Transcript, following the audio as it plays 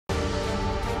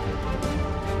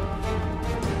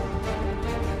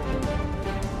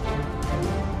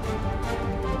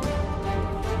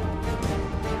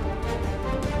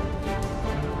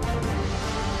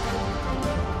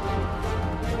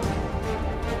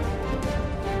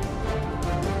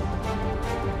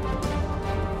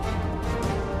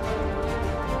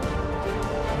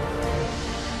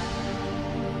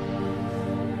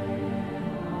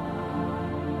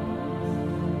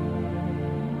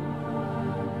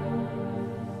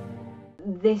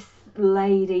this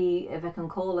lady, if I can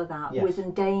call her that, Yes. was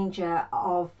in danger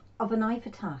of a knife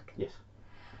attack. Yes.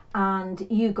 And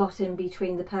you got in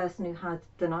between the person who had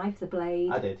the knife, the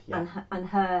blade, I did, yeah. and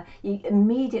her. You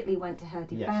immediately went to her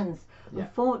defence. Yes. Yeah.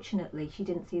 Unfortunately, she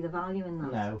didn't see the value in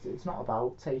that. No, it's not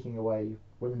about taking away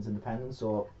women's independence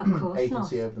or Of course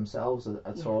agency not. over themselves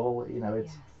at Yeah. all. You know,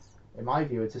 it's, Yes. in my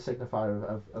view, it's a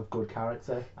signifier of good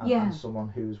character and, Yeah. and someone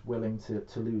who's willing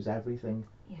to lose everything,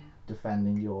 Yeah.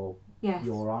 defending your Yes.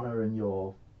 honour and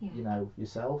your, Yeah. you know,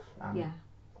 yourself. And Yeah.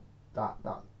 that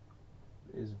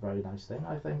is a very nice thing,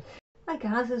 I think. Hi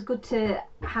guys, it's good to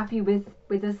have you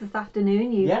with us this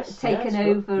afternoon. You've Yes, taken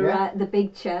yes, over yeah. the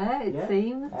big chair, it Yeah.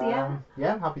 seems. Yeah.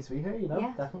 Yeah, I'm happy to be here, you know,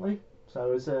 Yes. definitely.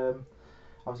 So it was,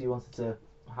 obviously you wanted to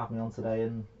have me on today,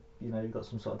 and you know, you've got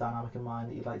some sort of dynamic in mind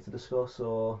that you'd like to discuss,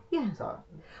 or Yeah. is that...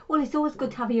 Well, it's always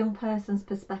good to have a young person's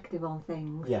perspective on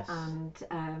things. Yes.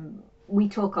 And we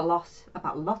talk a lot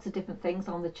about lots of different things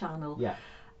on the channel. Yeah.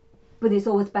 But it's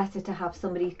always better to have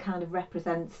somebody who kind of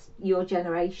represents your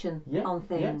generation on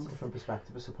things. Yeah, it's a different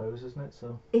perspective, I suppose, isn't it?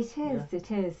 So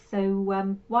it is.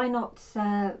 So why not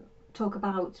talk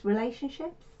about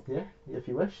relationships? Yeah, if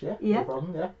you wish, yeah. Yeah. No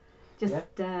problem, yeah.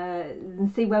 Just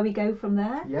and see where we go from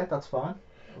there. Yeah, that's fine.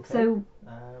 Okay. So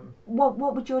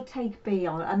what would your take be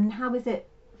on, I mean, how is it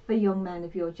for young men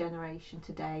of your generation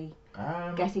today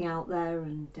getting out there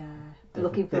and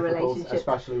looking for relationships?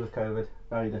 Especially with COVID,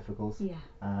 very difficult. Yeah.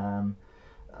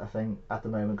 I think at the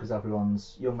moment, because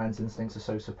young men's instincts are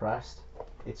so suppressed,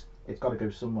 it's got to go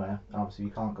somewhere, and obviously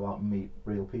you can't go out and meet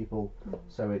real people,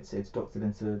 so it's ducted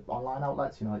into online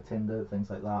outlets, you know, like Tinder, things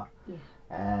like that. Yeah.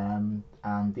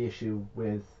 And the issue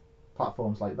with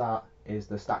platforms like that is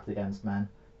they're stacked against men,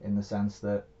 in the sense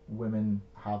that women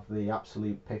have the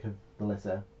absolute pick of the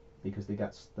litter, because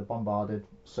they're bombarded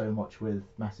so much with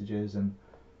messages and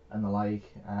the like.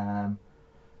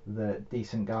 The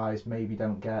decent guys maybe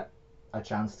don't get a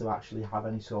chance to actually have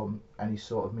any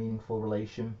sort of meaningful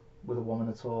relation with a woman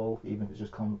at all, even if it's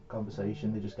just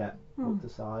conversation. They just get looked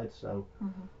aside. So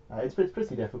it's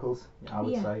pretty difficult, I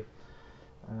would say,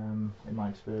 in my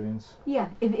experience. Yeah.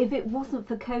 If it wasn't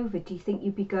for COVID, do you think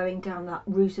you'd be going down that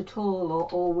route at all,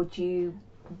 or would you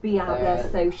be out there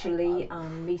socially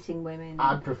and meeting women?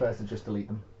 I'd prefer to just delete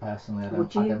them personally. I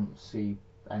don't see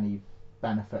any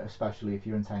benefit, especially if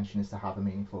your intention is to have a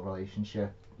meaningful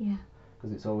relationship. Yeah.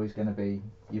 Because it's always going to be,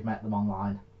 you've met them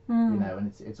online, you know,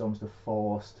 and it's almost a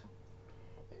forced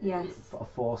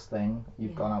thing.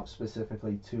 You've gone out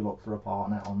specifically to look for a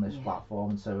partner on this platform,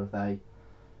 and so have they.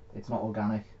 It's not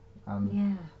organic,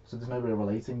 and so there's no real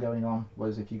relating going on.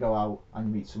 Whereas if you go out and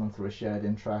you meet someone through a shared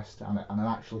interest and an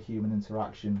actual human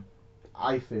interaction,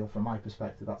 I feel from my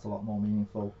perspective that's a lot more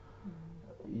meaningful,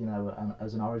 you know, and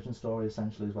as an origin story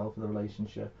essentially as well for the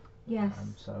relationship. Yes.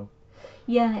 So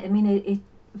yeah, I mean it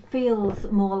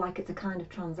feels more like it's a kind of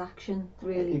transaction,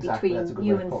 really, between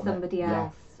you and somebody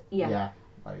else. Yeah.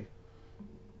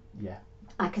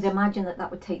 I could imagine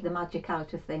that would take the magic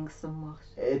out of things somewhat.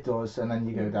 It does, and then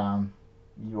you go down,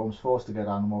 you're almost forced to go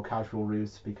down the more casual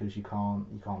route, because you can't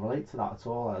relate to that at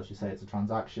all. As you say, it's a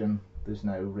transaction. There's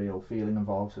no real feeling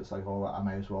involved, so it's like, oh, I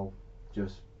may as well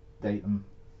just date them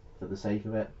for the sake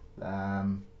of it.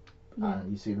 And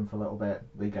you see them for a little bit,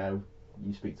 they go,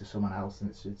 you speak to someone else, and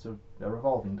it's a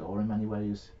revolving door in many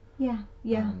ways. Yeah.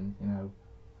 And you know,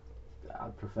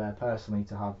 I'd prefer personally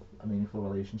to have a meaningful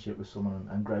relationship with someone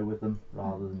and grow with them,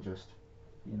 rather than just,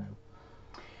 you know.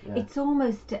 Yeah. It's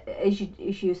almost as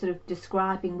you're sort of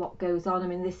describing what goes on. I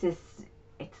mean,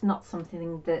 it's not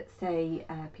something that, say,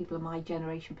 people of my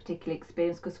generation particularly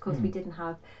experienced, because of course we didn't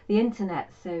have the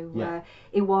internet, so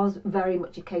it was very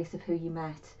much a case of who you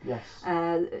met,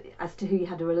 as to who you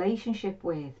had a relationship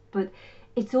with. But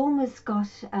it's almost got,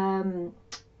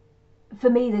 for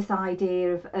me, this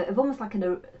idea of almost like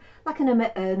an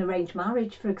arranged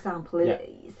marriage, for example,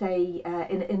 say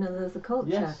in another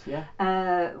culture,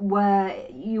 where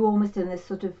you almost in this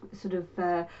sort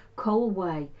of cold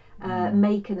way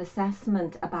make an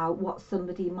assessment about what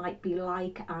somebody might be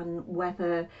like, and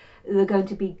whether they're going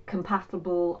to be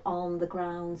compatible on the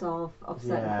grounds of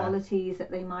certain qualities that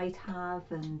they might have,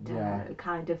 and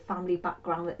kind of family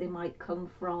background that they might come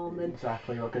from. And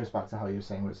exactly, what goes back to how you were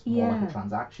saying, it's more like a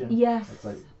transaction. Yes. It's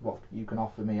like, what you can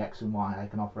offer me X and Y, I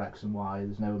can offer X and Y.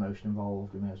 There's no emotion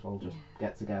involved. We may as well just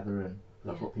get together, and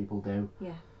that's what people do.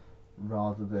 Yeah.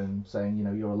 Rather than saying, you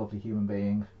know, you're a lovely human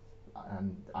being,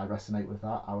 and I resonate with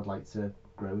that. I would like to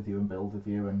grow with you and build with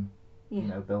you, and you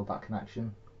know, build that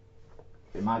connection.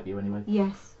 In my view, anyway.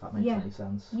 Yes. If that makes any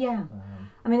sense. Yeah.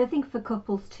 I mean, I think for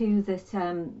couples too that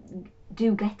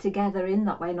do get together in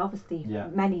that way, and obviously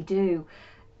many do,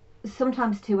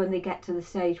 sometimes too, when they get to the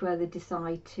stage where they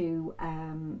decide to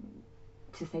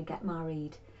say get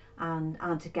married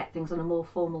and to get things on a more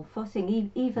formal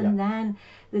footing, even then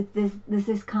there's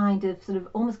this kind of sort of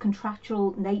almost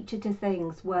contractual nature to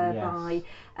things, whereby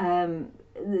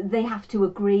they have to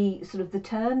agree sort of the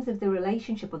terms of the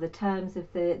relationship or the terms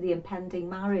of the impending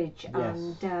marriage.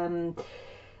 And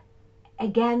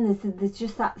again, there's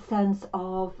just that sense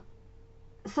of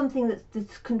something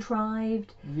that's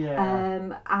contrived,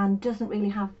 and doesn't really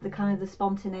have the kind of the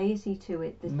spontaneity to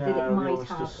it that it might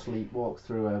have. Just sleepwalk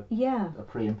through a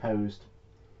pre-imposed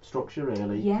structure,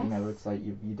 really. Yes. You know, it's like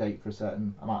you date for a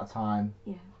certain amount of time.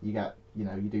 Yeah. You get, you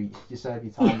serve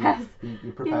your time. Yes.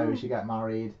 You propose, you get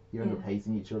married, you end up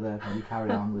hating each other, and you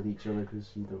carry on with each other because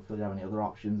you don't feel you have any other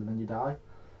options, and then you die.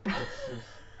 It's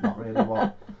not really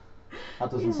what.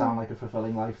 That doesn't sound like a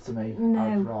fulfilling life to me. No.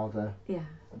 I'd rather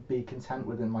be content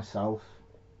within myself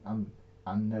and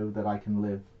know that I can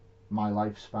live my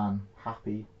lifespan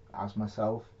happy as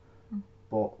myself,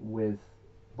 but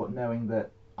knowing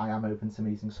that I am open to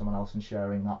meeting someone else and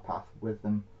sharing that path with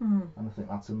them. And I think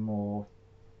that's a more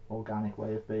organic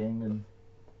way of being and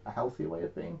a healthier way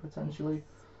of being, potentially.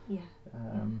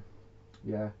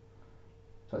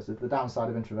 So it's the downside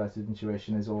of introverted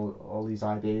intuition is all these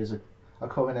ideas are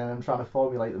coming in and trying to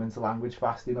formulate them into language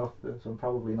fast enough, so I'm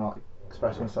probably not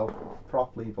expressing myself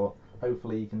properly, but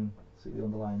hopefully you can see the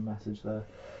underlying message there.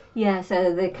 Yeah,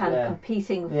 so they're kind of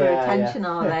competing for attention,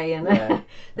 are they? And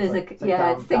there's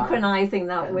it's synchronizing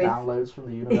that with downloads from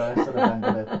the universe that are then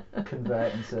going to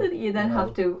convert into. You then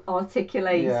have to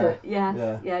articulate it.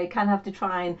 Yes, you kind of have to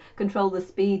try and control the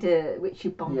speed at which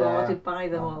you're bombarded by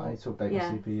them. I need to update my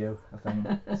CPU. I think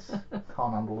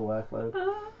can't handle the workload.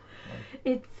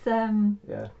 It's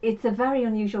a very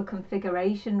unusual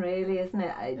configuration, really, isn't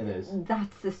it? It is.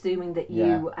 That's assuming that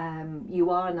you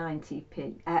are an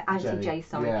INTJ.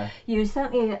 Sorry, you're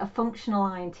certainly a functional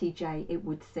INTJ, it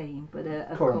would seem, but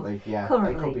currently,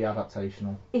 currently, it could be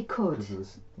adaptational. It could,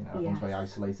 because everyone's very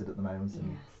isolated at the moment,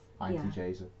 and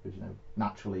INTJs, as you know,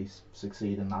 naturally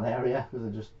succeed in that area because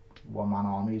they're just one-man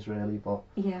armies, really. But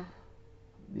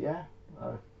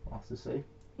I'll have to see.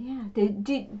 Yeah.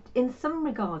 In some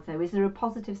regard, though, is there a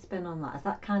positive spin on that? Has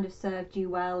that kind of served you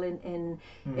well in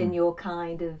your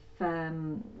kind of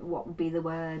what would be the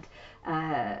word,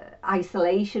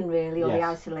 isolation, really, or the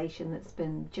isolation that's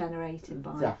been generated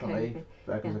by definitely,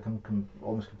 COVID? Because I can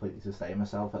almost completely sustain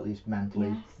myself, at least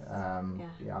mentally.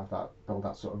 I've build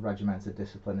that sort of regimented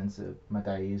discipline into my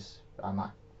days, and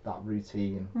that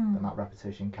routine and that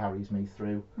repetition carries me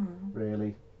through,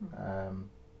 really.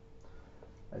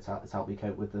 It's helped me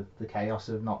cope with the chaos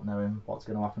of not knowing what's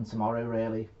going to happen tomorrow,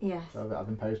 really. Yes. So I've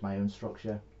imposed my own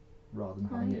structure rather than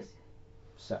having it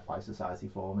set by society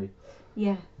for me.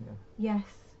 Yes.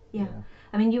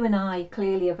 I mean, you and I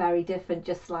clearly are very different,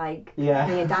 just like me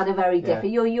and Dad are very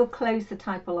different. You're closer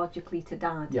typologically to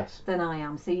Dad than I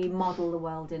am, so you model the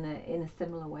world in a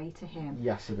similar way to him.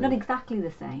 Yes, I do. Not exactly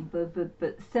the same,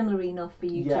 but similar enough for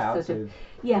you to sort of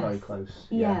very close.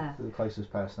 The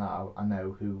closest person I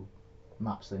know who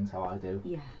maps things how I do.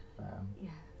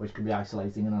 Which can be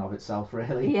isolating in and of itself,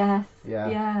 really. Yes.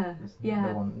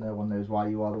 No one knows why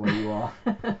you are the way you are.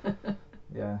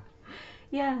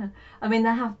 I mean,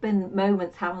 there have been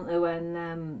moments, haven't there,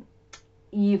 when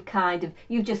you've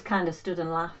just kind of stood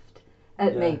and laughed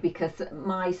at me because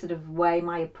my sort of way,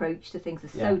 my approach to things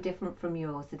is so different from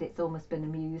yours that it's almost been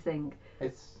amusing.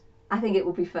 I think it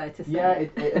would be fair to say. Yeah,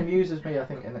 it amuses me, I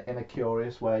think, in a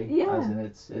curious way. As in,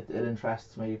 it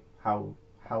interests me how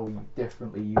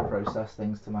differently you process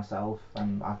things to myself,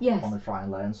 and I want to try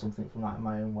and learn something from that in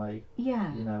my own way.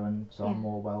 And so I'm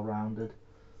more well-rounded.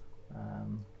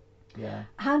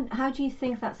 How do you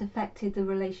think that's affected the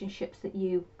relationships that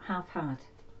you have had?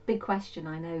 Big question,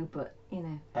 I know, but you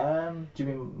know. Do you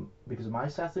mean because of my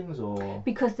settings, or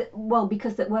because that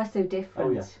we're so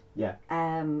different?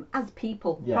 As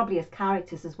people, probably as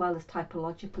characters as well as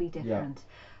typologically different.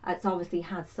 It's obviously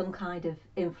had some kind of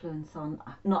influence on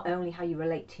not only how you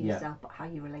relate to yourself, but how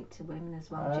you relate to women as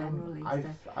well, generally.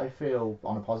 I feel,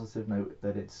 on a positive note,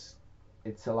 that it's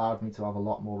allowed me to have a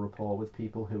lot more rapport with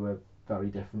people who are very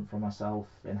different from myself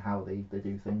in how they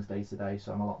do things day to day,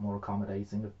 so I'm a lot more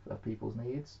accommodating of people's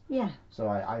needs. So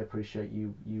I appreciate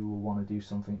you will want to do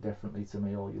something differently to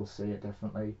me, or you'll see it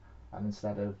differently, and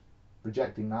instead of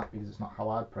rejecting that because it's not how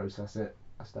I'd process it,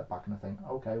 I step back and I think,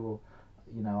 okay, well,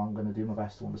 I'm going to do my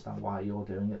best to understand why you're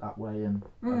doing it that way, and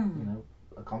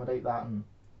accommodate that. And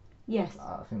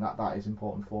I think that is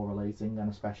important for relating, and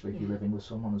especially if you're living with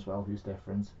someone as well who's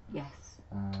different.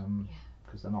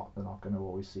 Because they're not going to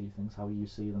always see things how you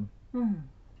see them.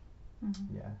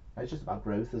 It's just about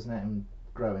growth, isn't it? And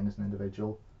growing as an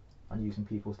individual and using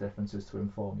people's differences to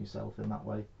inform yourself in that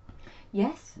way.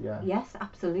 Yes, Yeah. yes,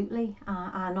 absolutely.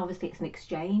 And obviously it's an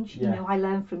exchange. Yeah. You know, I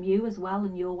learn from you as well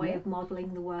and your way Yeah. of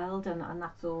modelling the world, and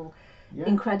that's all Yeah.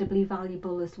 incredibly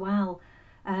valuable as well.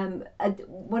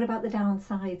 What about the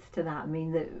downsides to that? I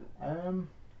mean,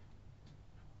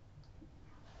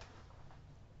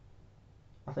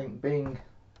 I think being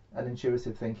an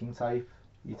intuitive thinking type,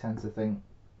 you tend to think,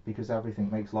 because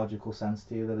everything makes logical sense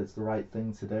to you, that it's the right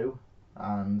thing to do,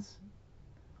 and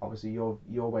obviously your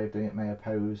way of doing it may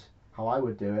oppose how I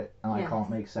would do it, and Yes. I can't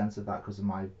make sense of that because of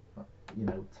my,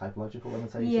 typological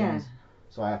limitations. Yeah.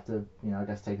 So I have to, I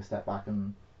guess, take a step back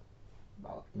and,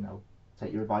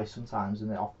 take your advice sometimes,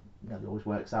 and it always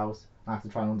works out. I have to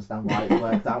try and understand why it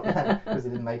worked out because it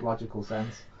didn't make logical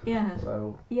sense. Yeah.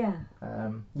 So yeah.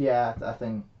 I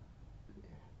think,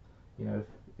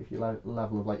 if your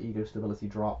level of like ego stability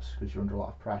drops because you're under a lot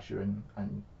of pressure and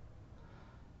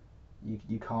you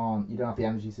don't have the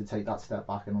energy to take that step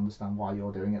back and understand why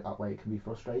you're doing it that way, it can be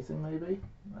frustrating maybe.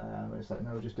 It's like,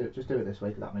 no, just do it this way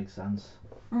because that makes sense.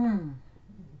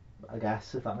 I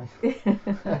guess, if that makes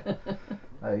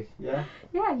like, yeah.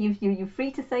 Yeah, you're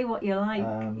free to say what you like.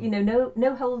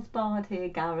 No holds barred here,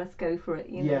 Gareth. Go for it.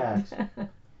 Yeah.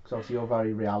 Because obviously you're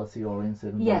very reality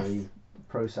oriented and yes. very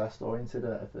process oriented.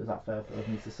 Is that fair for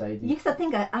me to say? Yes, I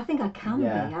think I can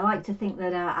yeah. be. I like to think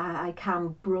that I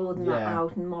can broaden that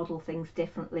out and model things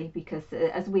differently, because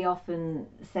as we often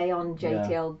say on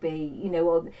JTLB,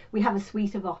 or we have a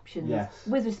suite of options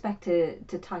with respect to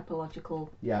typological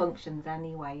functions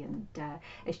anyway, and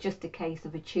it's just a case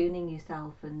of attuning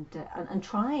yourself and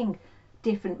trying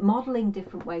modelling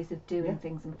different ways of doing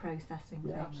things and processing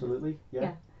things. Absolutely.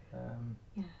 Yeah.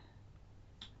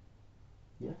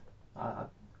 I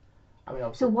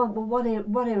mean, so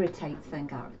what irritates then,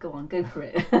 Gareth? Go on, go for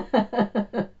it.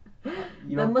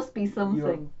 There must be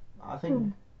something. I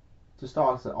think to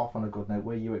start off on a good note,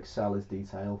 where you excel is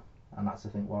detail, and that's the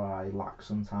thing where I lack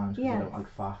sometimes because I don't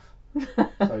like faff.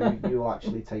 So you will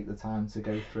actually take the time to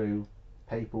go through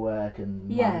paperwork and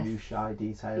minutiae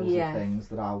details of things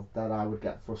that I would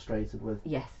get frustrated with.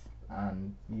 Yes.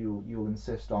 And you'll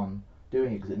insist on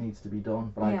doing it because it needs to be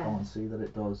done, but I can't see that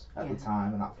it does at the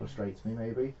time, and that frustrates me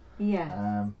maybe.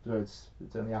 Yeah. So it's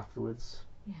only afterwards.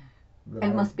 Yeah.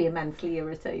 It must be immensely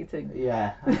irritating.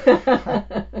 Yeah. So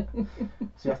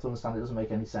you have to understand it doesn't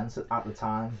make any sense at the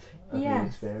time of you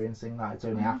experiencing that. It's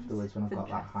only afterwards when I've got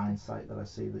that hindsight that I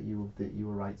see that you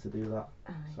were right to do that.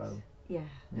 Right. So. Yeah.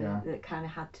 It kind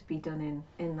of had to be done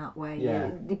in that way.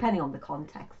 Yeah. Depending on the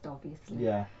context, obviously.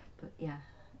 Yeah. But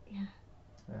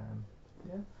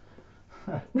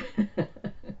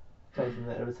Something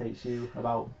that irritates you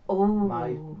about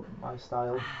my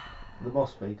style? There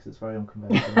must be, because it's very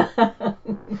unconventional.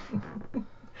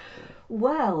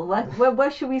 Well,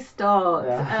 where should we start?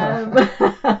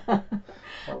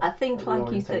 I think,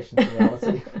 like you said,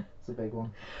 it's a big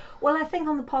one. Well, I think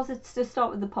on the positives, to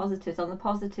start with the positives, on the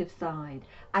positive side,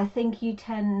 I think you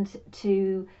tend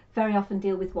to very often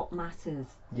deal with what matters.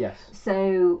 Yes.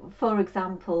 So, for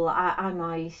example, I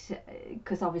might,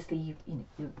 because obviously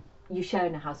you're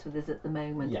sharing a house with us at the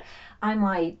moment. Yes. I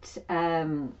might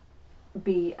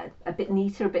be a bit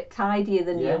neater, a bit tidier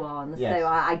than you are, and so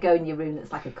I go in your room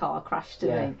that's like a car crash to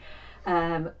me.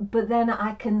 But then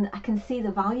I can see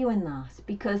the value in that,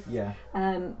 because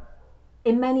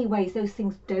in many ways those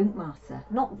things don't matter,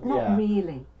 not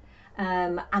really.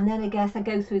 And then I guess I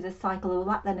go through the cycle. Well,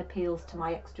 that then appeals to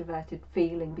my extroverted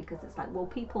feeling, because it's like, well,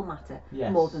 people matter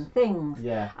more than things.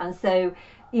 And so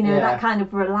that kind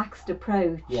of relaxed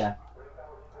approach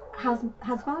has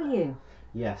value.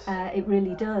 Yes. It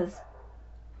really does.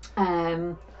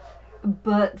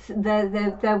 But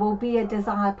there will be a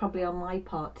desire probably on my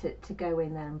part to go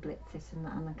in there and blitz it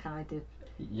and kind of,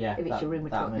 if it's your room we're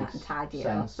talking about, and tidy it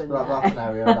up. And that's an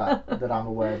area that I'm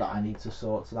aware that I need to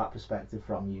sort. So that perspective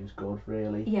from you is good,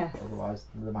 really. Yes. Otherwise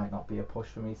there might not be a push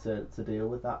for me to deal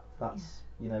with that. That's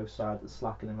side that's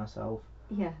slacking in myself.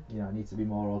 Yeah. I need to be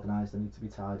more organised. I need to be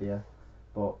tidier.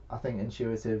 But I think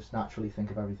intuitives naturally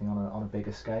think of everything on a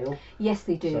bigger scale. Yes,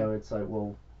 they do. So it's like,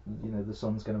 well, the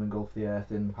sun's going to engulf the earth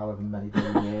in however many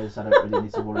billion years. I don't really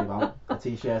need to worry about a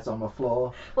t-shirt on my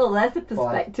floor. Well, there's a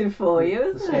perspective for you,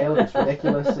 isn't the scale of it's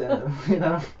ridiculous,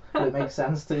 but it makes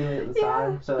sense to me at the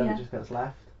time, so then it just gets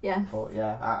left. Yeah. But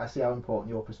I see how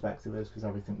important your perspective is, because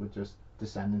everything would just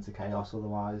descend into chaos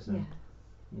otherwise, and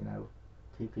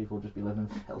people would just be living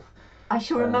in filth. I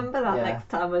shall remember that next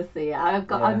time I see it.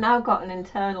 I've now got an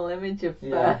internal image of.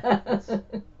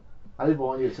 I did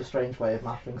warn you, it's a strange way of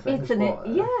mapping things. It's but,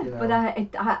 yeah, you know, but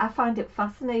I find it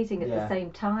fascinating at Yeah. the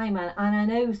same time, and I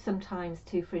know sometimes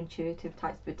too for intuitive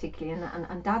types particularly,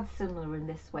 and Dad's similar in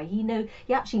this way.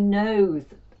 He actually knows.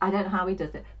 I don't know how he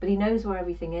does it, but he knows where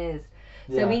everything is.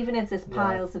 So Yeah. even if there's Yeah.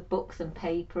 piles of books and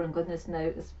paper and goodness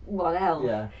knows what else,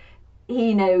 Yeah.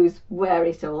 he knows where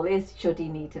it all is should he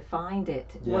need to find it.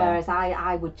 Yeah. Whereas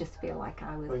I would just feel like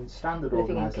I was. I mean, standard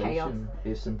living in organisation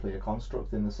is simply a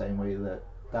construct in the same way that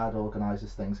Dad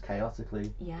organises things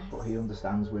chaotically, Yes. but he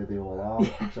understands where they all are.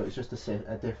 Yeah. So it's just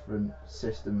a different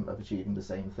system of achieving the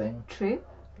same thing. True.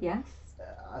 Yes.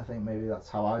 I think maybe that's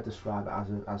how I describe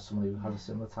it as someone who has a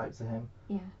similar type to him.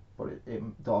 Yeah. But it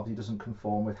obviously doesn't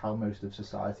conform with how most of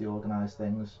society organise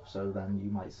things. So then you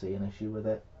might see an issue with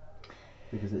it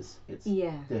because it's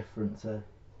Yeah. different to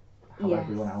how Yes.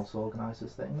 everyone else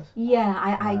organises things.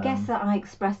 Yeah, I guess that I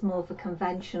express more of a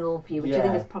conventional view, which I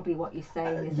think Yeah. is probably what you're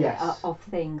saying, isn't Yes. it? Of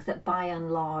things that by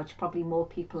and large, probably more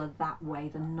people are that way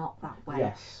than not that way.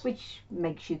 Yes. Which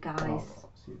makes you guys Well,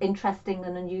 interesting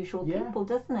and unusual Yeah. people,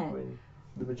 doesn't I it? mean,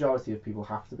 the majority of people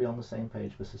have to be on the same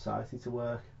page for society to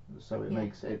work, so Yeah.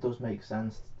 it does make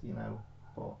sense, you know.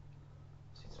 But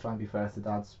to try and be fair to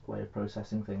Dad's way of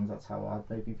processing things, that's how I'd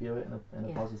maybe view it in a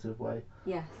Yeah. positive way.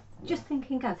 Yes. Just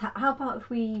thinking, guys, how about if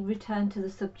we return to the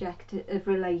subject of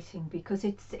relating, because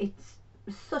it's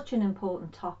such an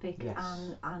important topic.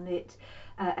 Yes. And it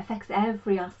affects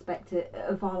every aspect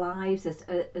of our lives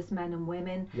as men and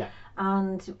women. Yeah.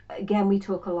 And again, we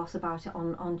talk a lot about it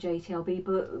on JTLB,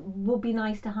 but it would be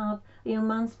nice to have a young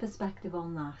man's perspective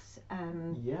on that.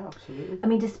 Yeah, absolutely. I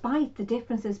mean, despite the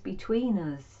differences between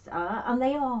us, and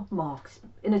they are marked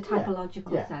in a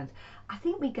typological Yeah. sense, I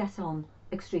think we get on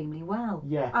extremely well.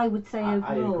 Yeah, I would say I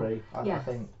overall. agree. I Yes.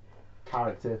 think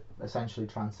character essentially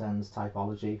transcends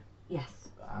typology, Yes.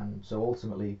 and so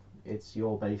ultimately it's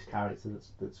your base character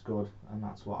that's good, and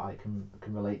that's what I can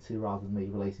relate to, rather than me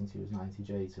relating to you as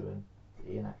 90J to an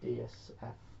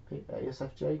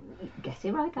ESFJ. Get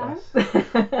it right, Gareth.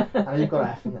 Yes. I know you've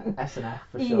got S and F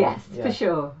for sure. Yes, Yeah. for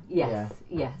sure. Yes,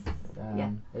 yes.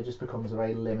 Yeah. It just becomes a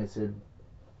very limited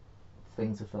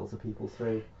thing to filter people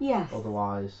through. Yes.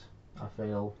 Otherwise, I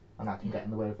feel, and that can get in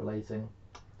the way of relating.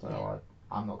 So Yeah.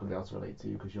 I'm not going to be able to relate to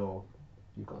you because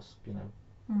you've got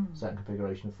Mm. certain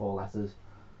configuration of 4 letters.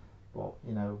 But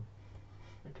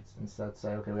I could instead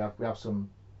say, okay, we have some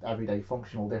everyday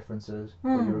functional differences,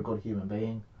 but you're a good human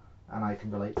being, and I can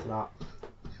relate to that.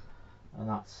 And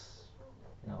that's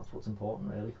that's what's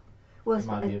important, really. Well, in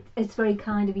my view. it's very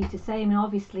kind of you to say. I mean,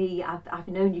 obviously, I've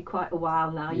known you quite a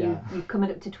while now. Yeah. You're coming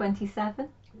up to 27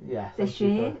 Yeah. this thank you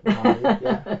year. for reminding me,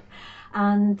 yeah.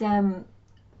 And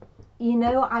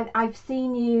I've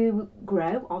seen you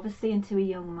grow, obviously, into a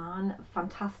young man,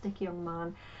 fantastic young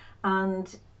man,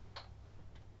 and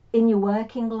in your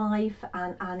working life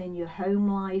and in your home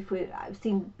life, I've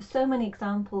seen so many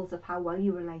examples of how well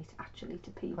you relate actually to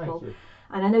people. Thank you.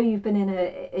 And I know you've been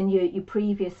in your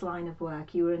previous line of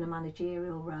work, you were in a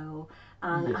managerial role,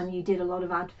 and, Yes. and you did a lot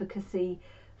of advocacy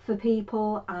for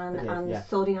people and yeah.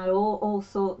 sorting out all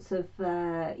sorts of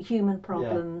human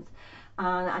problems.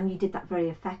 And you did that very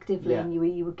effectively, Yeah. and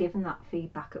you were given that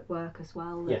feedback at work as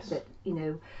well. Yes. That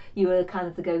you were kind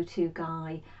of the go-to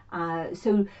guy.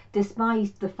 So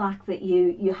despite the fact that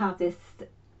you have this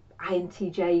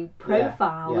INTJ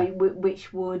profile, Yeah.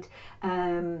 which would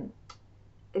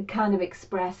kind of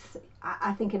express,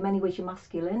 I think in many ways, your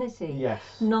masculinity. Yes.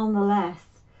 Nonetheless,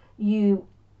 you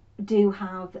do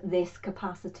have this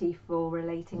capacity for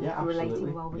relating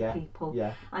Absolutely. well with Yeah. people.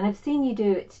 Yeah. And I've seen you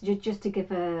do it just to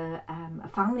give a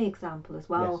family example as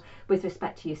well, Yes. with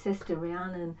respect to your sister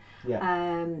Rhiannon.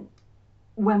 Yeah.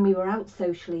 When we were out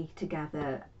socially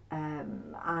together,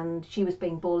 and she was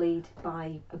being bullied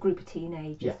by a group of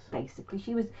teenagers. Yes. Basically,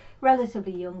 she was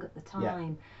relatively young at the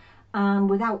time, and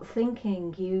without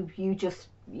thinking, you just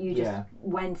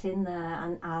went in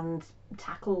there and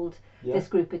tackled this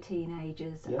group of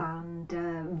teenagers, and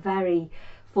very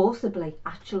forcibly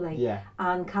actually,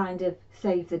 and kind of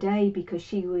saved the day, because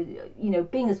she was,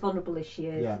 being as vulnerable as she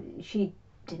is, she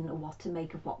didn't know what to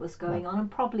make of what was going on,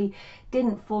 and probably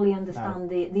didn't fully understand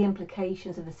the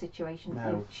implications of the situation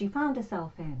that she found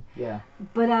herself in.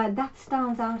 But that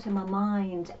stands out in my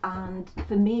mind, and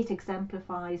for me it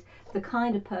exemplifies the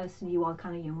kind of person you are, the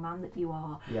kind of young man that you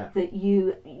are, that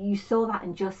you saw that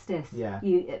injustice,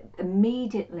 you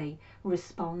immediately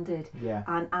responded,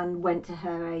 and went to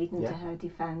her aid and to her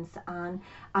defence, and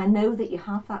I know that you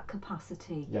have that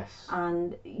capacity,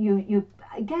 and you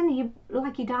again, you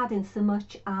like your dad in so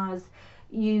much as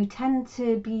you tend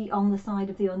to be on the side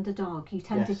of the underdog. You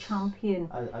tend to champion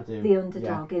I do. the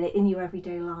underdog in your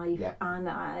everyday life, Yeah. and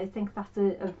I think that's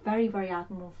a very, very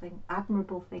admirable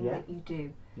thing that you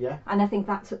do. Yeah. And I think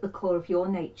that's at the core of your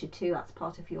nature too. That's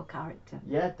part of your character.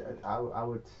 Yeah, I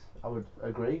would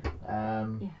agree.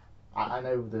 I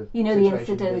know the the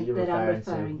incident that I'm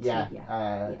referring to.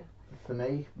 Yeah. For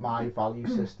me, my value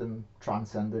system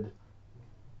transcended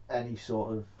any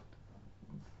sort of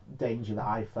danger that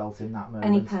I felt in that moment.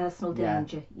 Any personal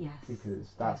danger, yes.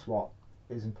 Because that's what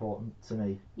is important to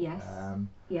me. Yes.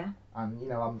 Yeah. And you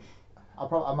know,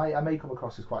 I may come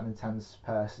across as quite an intense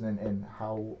person in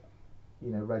how,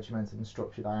 you know, regimented and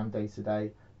structured I am day to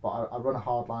day. But I run a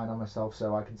hard line on myself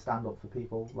so I can stand up for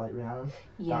people like Rhiannon.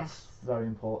 Yes. That's very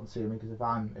important to me, because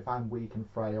if I'm weak and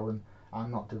frail and I'm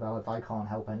not developed, I can't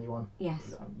help anyone. Yes.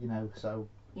 You know, so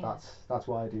that's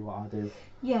why I do what I do.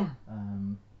 Yeah.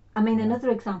 I mean,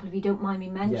 another example, if you don't mind me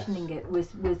mentioning it,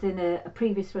 was in a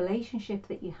previous relationship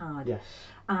that you had. Yes.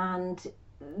 And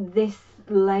this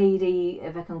lady,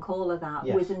 if I can call her that,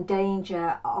 was in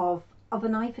danger of a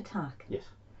knife attack. Yes.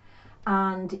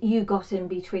 And you got in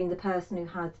between the person who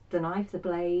had the knife, the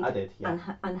blade, I did, yeah.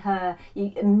 and her.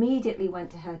 You immediately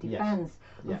went to her defence.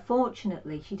 Yes.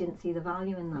 Unfortunately, she didn't see the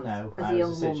value in that. No, as a young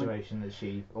it was a woman. situation that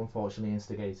she unfortunately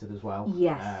instigated as well.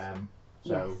 Yes.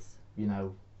 So you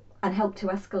know. And helped to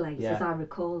escalate, as I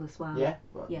recall as well. Yeah.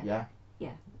 Yeah. You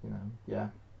know. Yeah.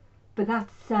 But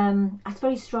that's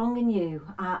very strong in you,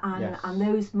 and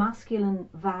those masculine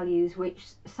values, which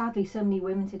sadly so many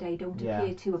women today don't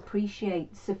appear to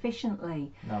appreciate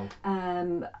sufficiently. No.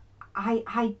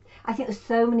 I think there's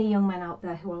so many young men out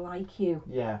there who are like you.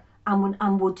 Yeah.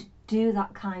 And would do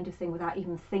that kind of thing without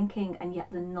even thinking, and yet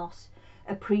they're not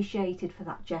appreciated for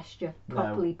that gesture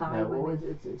properly by women. Well,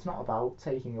 it's not about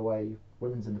taking away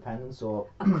women's independence or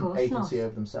agency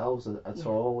over themselves at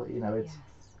all. You know, it's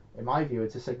in my view,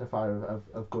 it's a signifier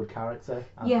of good character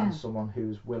and someone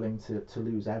who's willing to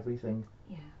lose everything,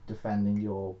 defending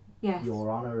your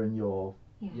honour and your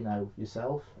you know,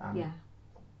 yourself, and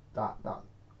that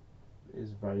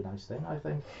is a very nice thing, I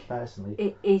think, personally.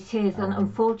 It is, and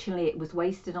unfortunately it was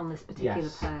wasted on this particular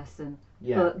person.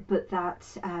 Yeah. But that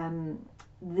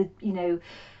you know,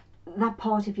 that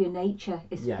part of your nature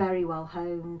is very well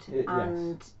honed,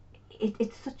 and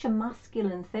it's such a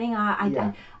masculine thing.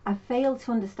 I fail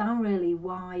to understand really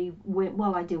why.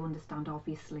 Well, I do understand,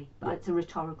 obviously, but it's a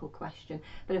rhetorical question.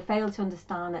 But I fail to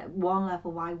understand at one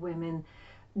level why women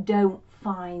don't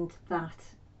find that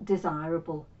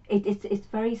desirable. It's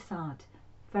very sad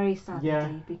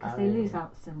indeed, because they lose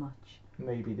out so much.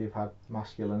 Maybe they've had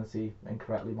masculinity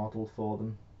incorrectly modelled for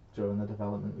them during their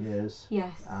development years.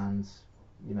 Yes. And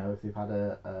you know, if they've had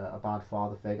a bad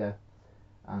father figure,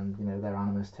 and you know their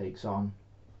animus takes on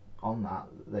that,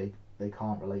 they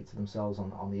can't relate to themselves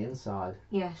on the inside.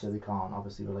 Yes. So they can't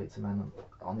obviously relate to men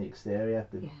on the exterior.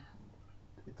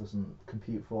 It doesn't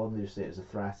compute for them. They just see it as a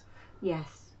threat. Yes.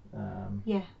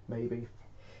 Maybe.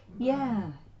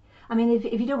 Yeah. I mean,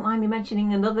 if you don't mind me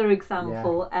mentioning another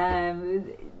example,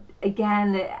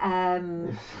 again,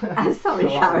 I'm sorry,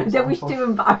 Sharon, I don't wish to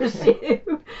embarrass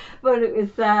you, but it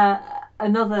was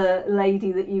another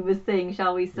lady that you were seeing,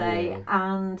 shall we say,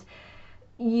 and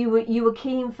you were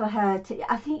keen for her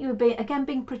to. I think you were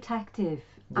being protective.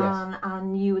 Yes.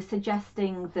 And you were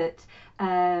suggesting that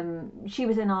she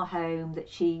was in our home, that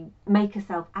she make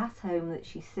herself at home, that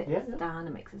she sits down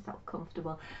and makes herself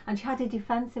comfortable, and she had a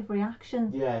defensive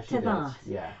reaction to that.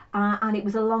 Yeah. And it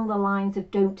was along the lines of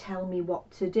 "Don't tell me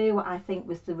what to do," I think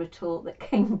was the retort that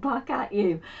came back at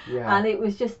you. Yeah. And it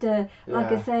was just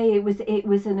like I say, it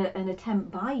was an attempt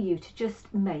by you to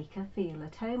just make her feel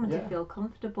at home and to feel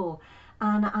comfortable.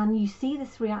 And you see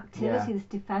this reactivity, this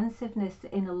defensiveness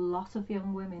in a lot of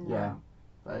young women now.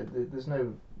 There's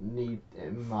no need,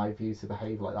 in my view, to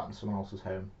behave like that in someone else's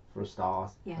home, for a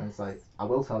start. Yes. And it's like, I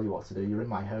will tell you what to do. You're in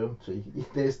my home, so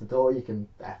there's the door. You can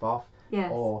F off.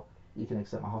 Yes. Or you can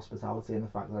accept my hospitality and the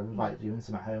fact that I've invited you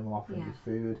into my home. I'm offering you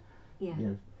food. Yeah. You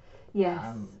know.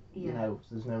 Yes. You know,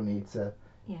 there's no need to.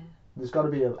 Yeah. There's got to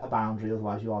be a boundary,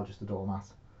 otherwise you are just a doormat.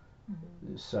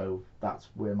 Mm-hmm. So that's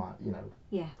where my,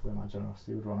 where my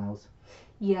generosity would run out.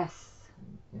 Yes.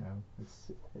 You know,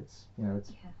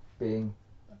 it's being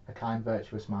a kind,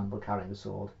 virtuous man, but carrying a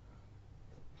sword.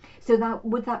 So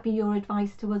would that be your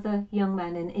advice to other young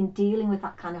men in dealing with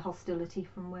that kind of hostility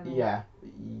from women? Yeah.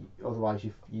 Otherwise,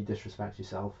 you disrespect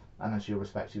yourself, and then she'll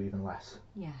respect you even less.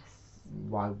 Yes.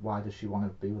 Why does she want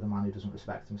to be with a man who doesn't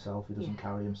respect himself, who doesn't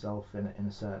carry himself in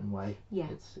a certain way? Yeah.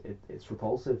 It's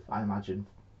repulsive, I imagine,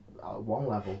 at one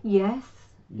level. Yes.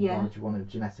 Why would you want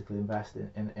to genetically invest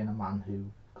in a man who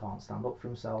can't stand up for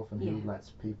himself and who lets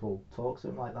people talk to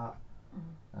him like that.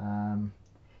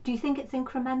 Do you think it's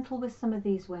incremental with some of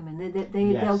these women? Yes.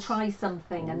 They'll try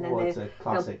something and then it's a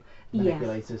classic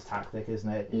manipulator's tactic, isn't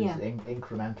it? Is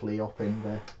incrementally upping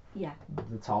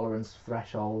the tolerance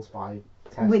thresholds by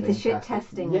testing. With the shit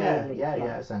testing, really.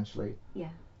 Yeah, essentially.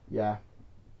 Yeah.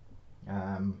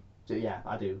 So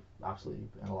I do absolutely,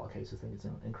 in a lot of cases, think it's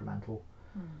incremental.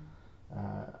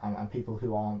 And people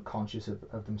who aren't conscious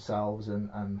of themselves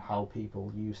and how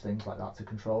people use things like that to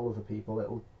control other people,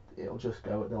 it'll just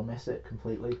go, they'll miss it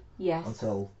completely. Yes.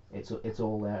 Until it's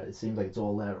all there. It seems like it's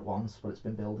all there at once, but it's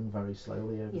been building very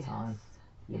slowly over time.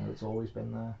 You know, it's always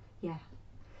been there.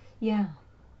 Yeah.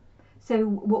 So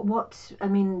what I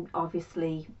mean,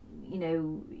 obviously, you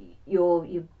know, you're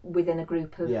within a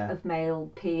group of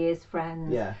male peers,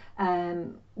 friends.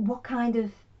 What kind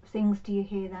of things do you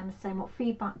hear them saying? What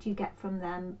feedback do you get from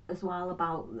them as well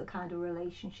about the kind of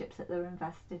relationships that they're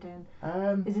invested in?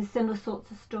 Is it similar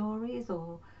sorts of stories,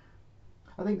 or?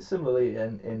 I think similarly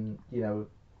in you know,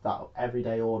 that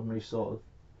everyday ordinary sort of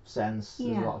sense,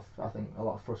 there's a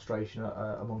lot of frustration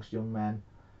amongst young men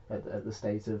at the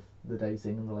state of the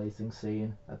dating and relating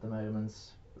scene at the moment,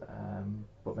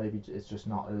 but maybe it's just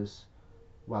not as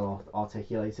well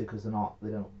articulated because they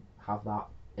don't have that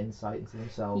insight into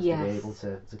themselves to be able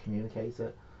to communicate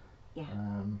it.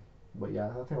 But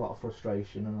I think a lot of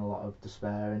frustration and a lot of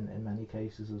despair in many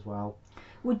cases as well.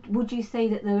 Would you say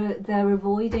that they're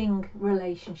avoiding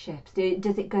relationships?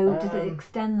 Does it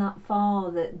extend that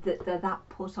far that they're that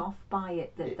put off by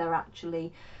it that they're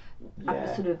actually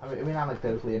sort of? I mean,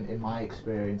 anecdotally, in my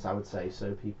experience, I would say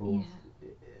so. People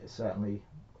certainly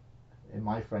in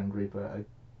my friend group are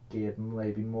geared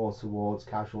maybe more towards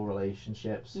casual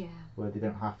relationships where they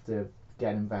don't have to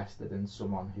get invested in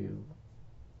someone who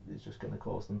is just going to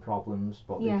cause them problems,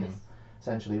 but they can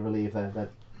essentially relieve their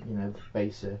you know,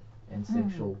 baser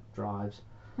instinctual drives.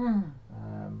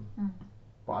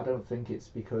 But I don't think it's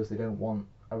because they don't want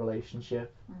a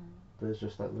relationship. There's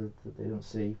just that they don't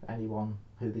see anyone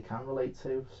who they can relate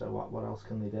to, so what else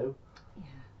can they do?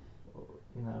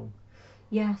 You know.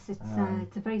 Yes, it's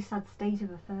a very sad state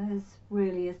of affairs,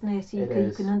 really, isn't it? You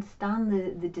can understand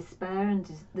the despair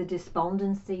and the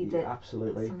despondency that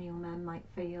absolutely some young men might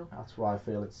feel. That's why I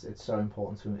feel it's so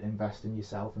important to invest in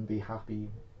yourself and be happy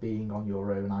being on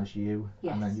your own as you,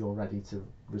 and then you're ready to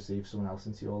receive someone else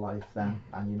into your life then,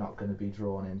 and you're not going to be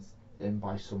drawn in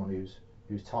by someone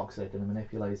who's toxic and a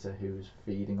manipulator who's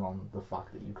feeding on the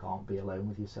fact that you can't be alone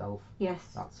with yourself.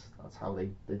 That's how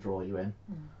they draw you in.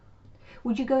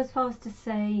 Would you go as far as to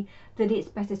say that it's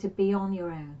better to be on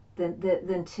your own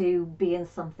than to be in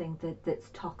something that's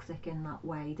toxic in that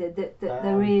way? That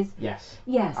there is. Yes.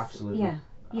 Absolutely.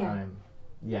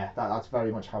 That's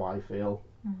very much how I feel.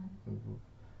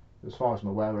 As far as I'm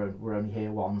aware, we're only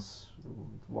here once.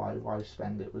 Why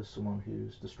spend it with someone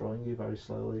who's destroying you very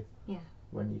slowly?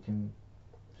 When you can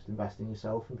just invest in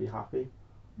yourself and be happy,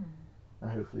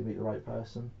 and hopefully meet the right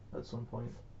person at some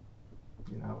point.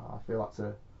 You know, I feel that's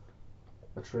a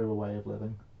truer way of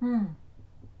living.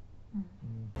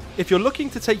 If you're looking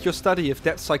to take your study of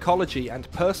depth psychology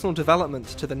and personal development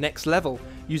to the next level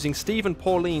using Steve and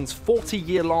Pauline's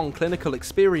 40-year-long clinical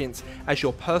experience as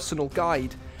your personal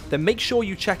guide, then make sure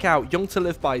you check out Jung To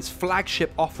Live By's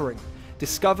flagship offering,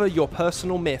 Discover Your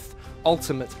Personal Myth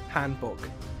Ultimate Handbook.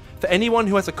 For anyone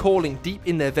who has a calling deep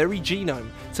in their very genome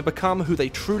to become who they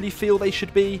truly feel they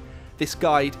should be, this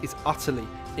guide is utterly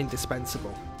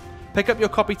indispensable. Pick up your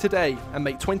copy today and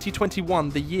make 2021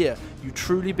 the year you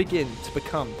truly begin to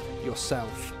become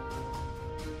yourself.